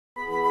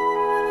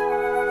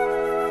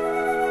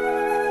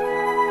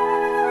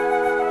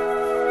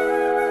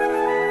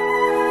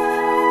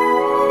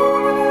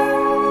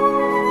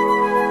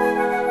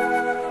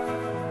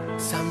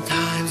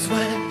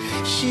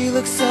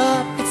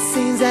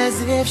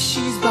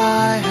she's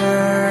by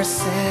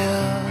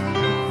herself.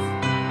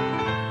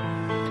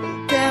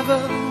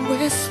 Devil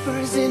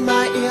whispers in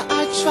my ear,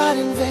 I tried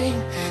in vain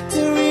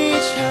to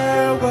reach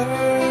her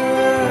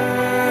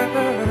word.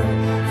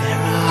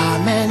 There are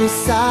many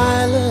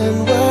silent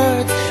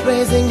words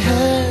raising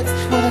heads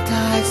while the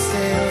tide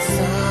sails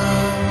on.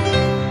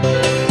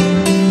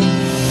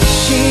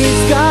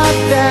 She's got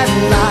that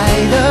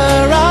light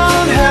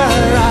around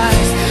her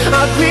eyes,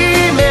 a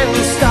gleaming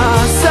star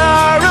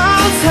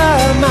surrounds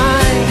her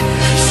mind.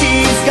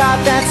 She's got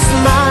that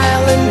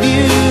smile and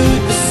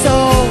beauty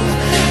soul.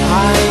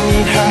 I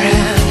need her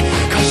hand,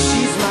 'cause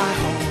she's my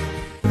home.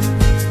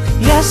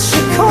 Yes,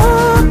 she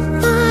caught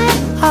my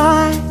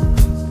eye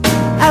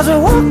as I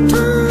walked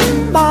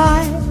on by.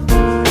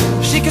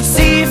 She could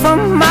see from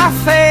my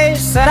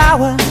face that I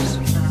was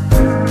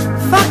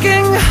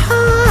fucking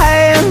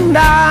high, and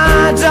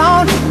I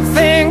don't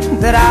think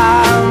that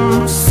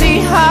I'll see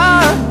her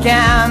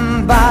again,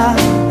 but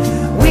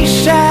we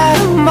shared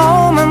a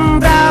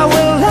moment that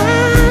will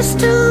last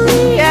till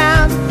the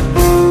end.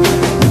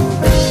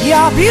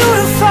 You're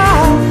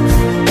beautiful,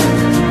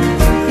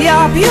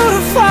 you're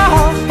beautiful,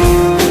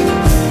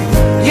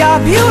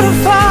 you're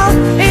beautiful,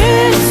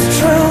 it's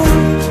true.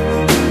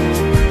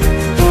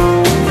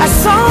 I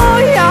saw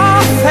your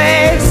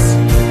face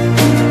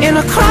in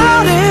a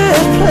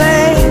crowded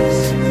place,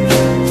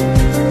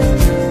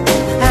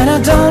 and I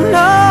don't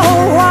know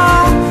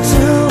what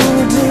to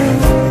do,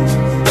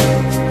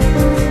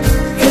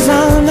 'cause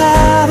I'll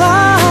never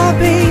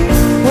be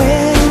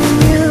with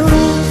you.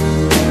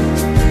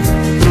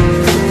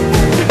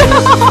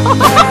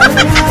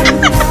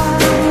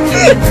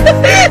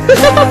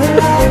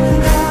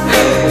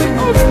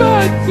 Oh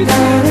God.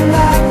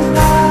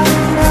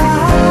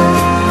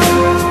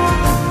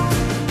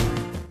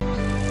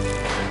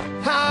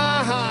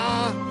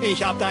 Haha, ich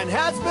hab dein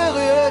Herz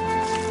berührt.